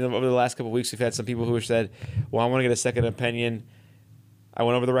hilarious. You know, over the last couple of weeks, we've had some people who have said, well, I want to get a second opinion. I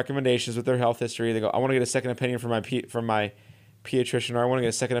went over the recommendations with their health history. They go, I want to get a second opinion from my pediatrician, or I want to get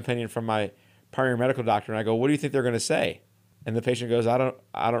a second opinion from my primary medical doctor. And I go, what do you think they're going to say? And the patient goes, I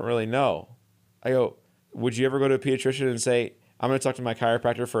don't really know. I go, would you ever go to a pediatrician and say, I'm going to talk to my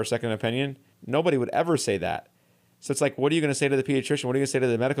chiropractor for a second opinion? Nobody would ever say that. So it's like, what are you going to say to the pediatrician? What are you going to say to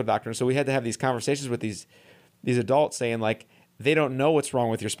the medical doctor? And so we had to have these conversations with these adults saying, like, they don't know what's wrong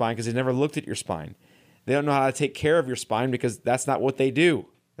with your spine because they never looked at your spine. They don't know how to take care of your spine because that's not what they do.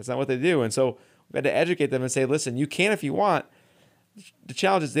 That's not what they do. And so we had to educate them and say, listen, you can if you want. The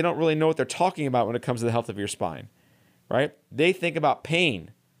challenge is they don't really know what they're talking about when it comes to the health of your spine, right? They think about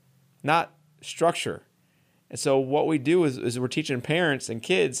pain, not structure. And so what we do is we're teaching parents and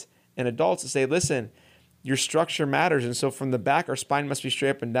kids and adults to say, listen, your structure matters. And so from the back, our spine must be straight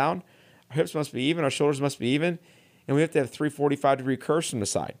up and down. Our hips must be even. Our shoulders must be even. And we have to have 3 45-degree curves from the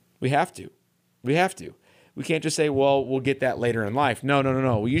side. We have to. We can't just say, well, we'll get that later in life.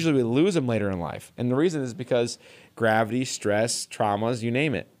 No. We usually lose them later in life. And the reason is because gravity, stress, traumas, you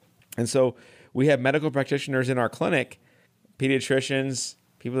name it. And so we have medical practitioners in our clinic, pediatricians,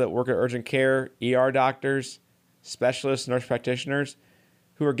 people that work at urgent care, ER doctors, specialists, nurse practitioners,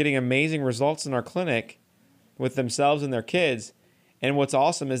 who are getting amazing results in our clinic with themselves and their kids. And what's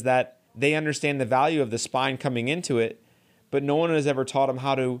awesome is that they understand the value of the spine coming into it, but no one has ever taught them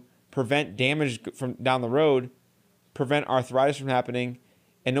how to prevent damage from down the road, prevent arthritis from happening,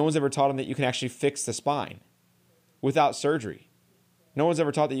 and no one's ever taught them that you can actually fix the spine without surgery. No one's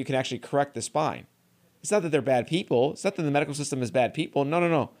ever taught that you can actually correct the spine. It's not that they're bad people. It's not that the medical system is bad people.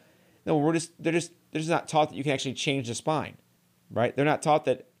 No. No, they're just not taught that you can actually change the spine, right? They're not taught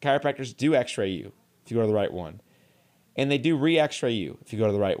that chiropractors do x-ray you if you go to the right one. And they do re-x-ray you if you go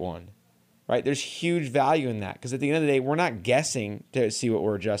to the right one. Right? There's huge value in that because at the end of the day, we're not guessing to see what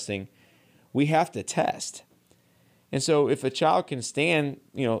we're adjusting. We have to test. And so if a child can stand,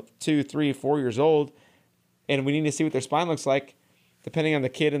 2, 3, 4 years old, and we need to see what their spine looks like, depending on the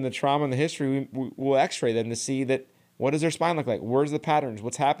kid and the trauma and the history, we'll x-ray them to see that what does their spine look like? Where's the patterns?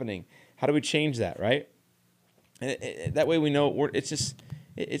 What's happening? How do we change that, right? And that way we know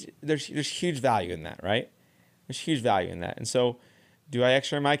there's huge value in that, right? There's huge value in that. And so do I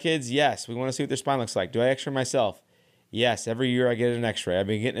x-ray my kids? Yes. We want to see what their spine looks like. Do I x-ray myself? Yes. Every year I get an x-ray. I've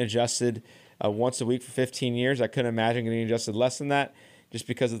been getting adjusted once a week for 15 years. I couldn't imagine getting adjusted less than that just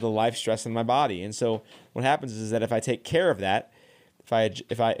because of the life stress in my body. And so what happens is that if I take care of that, if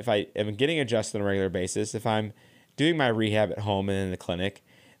I am getting adjusted on a regular basis, if I'm doing my rehab at home and in the clinic,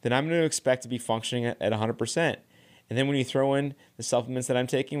 then I'm going to expect to be functioning at 100%. And then when you throw in the supplements that I'm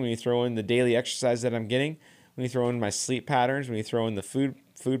taking, when you throw in the daily exercise that I'm getting, when you throw in my sleep patterns, when you throw in the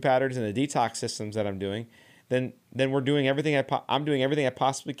food patterns and the detox systems that I'm doing, then we're doing everything I'm doing everything I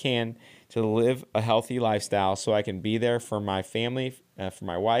possibly can to live a healthy lifestyle so I can be there for my family, for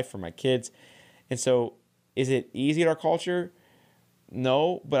my wife, for my kids. And so is it easy at our culture?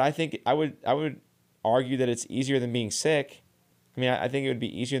 No, but I think I would argue that it's easier than being sick. I think it would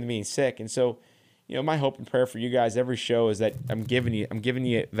be easier than being sick. And so, my hope and prayer for you guys every show is that I'm giving you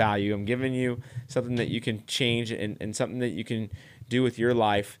value. I'm giving you something that you can change and something that you can do with your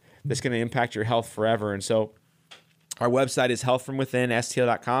life that's going to impact your health forever. And so our website is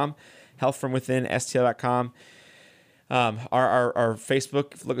healthfromwithinstl.com, healthfromwithinstl.com. Our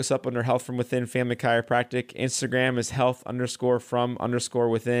Facebook, look us up under Health From Within Family Chiropractic. Instagram is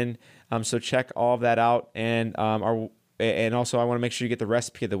health_from_within. So check all of that out. And also, I want to make sure you get the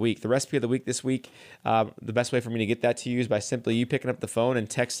recipe of the week. The recipe of the week this week, the best way for me to get that to you is by simply you picking up the phone and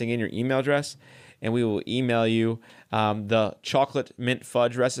texting in your email address, and we will email you the chocolate mint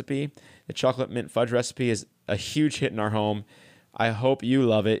fudge recipe. The chocolate mint fudge recipe is a huge hit in our home. I hope you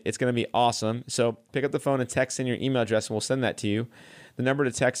love it. It's going to be awesome. So pick up the phone and text in your email address, and we'll send that to you. The number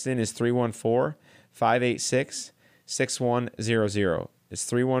to text in is 314-586-6100.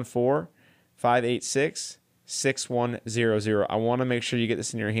 It's 314-586-6100. 6100. I want to make sure you get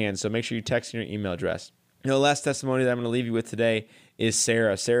this in your hands, so make sure you text in your email address. The last testimony that I'm going to leave you with today is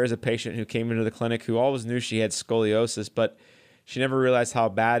Sarah. Sarah is a patient who came into the clinic who always knew she had scoliosis, but she never realized how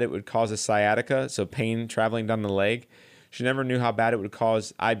bad it would cause a sciatica, so pain traveling down the leg. She never knew how bad it would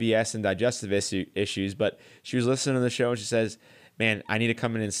cause IBS and digestive issues, but she was listening to the show and she says, man, I need to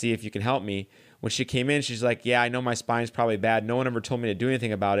come in and see if you can help me. When she came in, she's like, yeah, I know my spine's probably bad. No one ever told me to do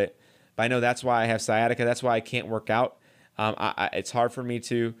anything about it. But I know that's why I have sciatica. That's why I can't work out. It's hard for me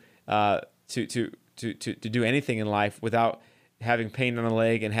to do anything in life without having pain on the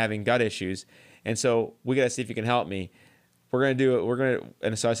leg and having gut issues. And so we got to see if you can help me. We're going to do it.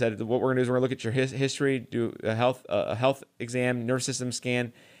 And so I said, what we're going to do is we're going to look at your history, do a health exam, nervous system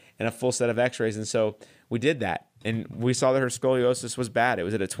scan, and a full set of x-rays. And so we did that. And we saw that her scoliosis was bad. It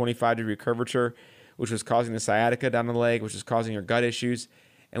was at a 25-degree curvature, which was causing the sciatica down the leg, which was causing her gut issues.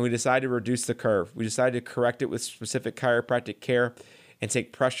 And we decided to reduce the curve. We decided to correct it with specific chiropractic care and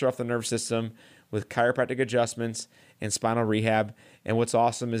take pressure off the nervous system with chiropractic adjustments and spinal rehab. And what's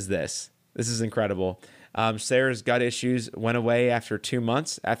awesome is this. This is incredible. Sarah's gut issues went away after 2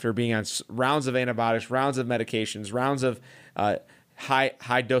 months, after being on rounds of antibiotics, rounds of medications, rounds of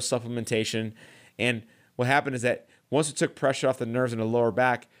high dose supplementation. And what happened is that once it took pressure off the nerves in the lower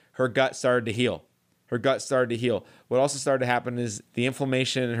back, her gut started to heal. What also started to happen is the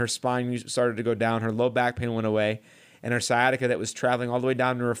inflammation in her spine started to go down. Her low back pain went away, and her sciatica that was traveling all the way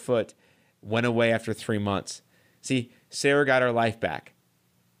down to her foot went away after 3 months. See, Sarah got her life back.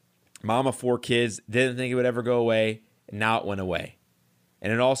 Mom of 4 kids, didn't think it would ever go away, and now it went away.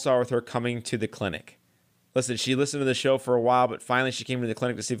 And it all started with her coming to the clinic. Listen, she listened to the show for a while, but finally she came to the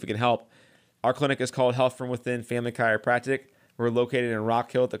clinic to see if we can help. Our clinic is called Health from Within Family Chiropractic. We're located in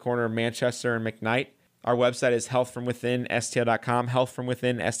Rock Hill at the corner of Manchester and McKnight. Our website is healthfromwithinstl.com,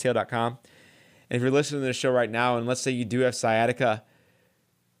 healthfromwithinstl.com. And if you're listening to the show right now, and let's say you do have sciatica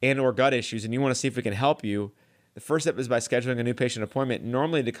and or gut issues, and you want to see if we can help you, the first step is by scheduling a new patient appointment.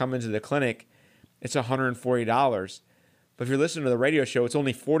 Normally, to come into the clinic, it's $140. But if you're listening to the radio show, it's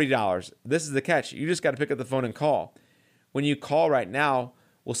only $40. This is the catch. You just got to pick up the phone and call. When you call right now,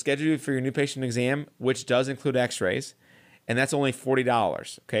 we'll schedule you for your new patient exam, which does include x-rays, and that's only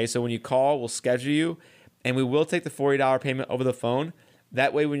 $40. Okay, so when you call, we'll schedule you, and we will take the $40 payment over the phone.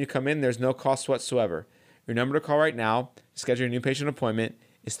 That way, when you come in, there's no cost whatsoever. Your number to call right now to schedule your new patient appointment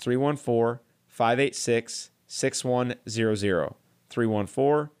is 314-586-6100.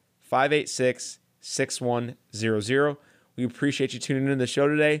 314-586-6100. We appreciate you tuning in to the show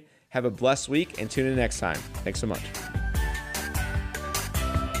today. Have a blessed week and tune in next time. Thanks so much.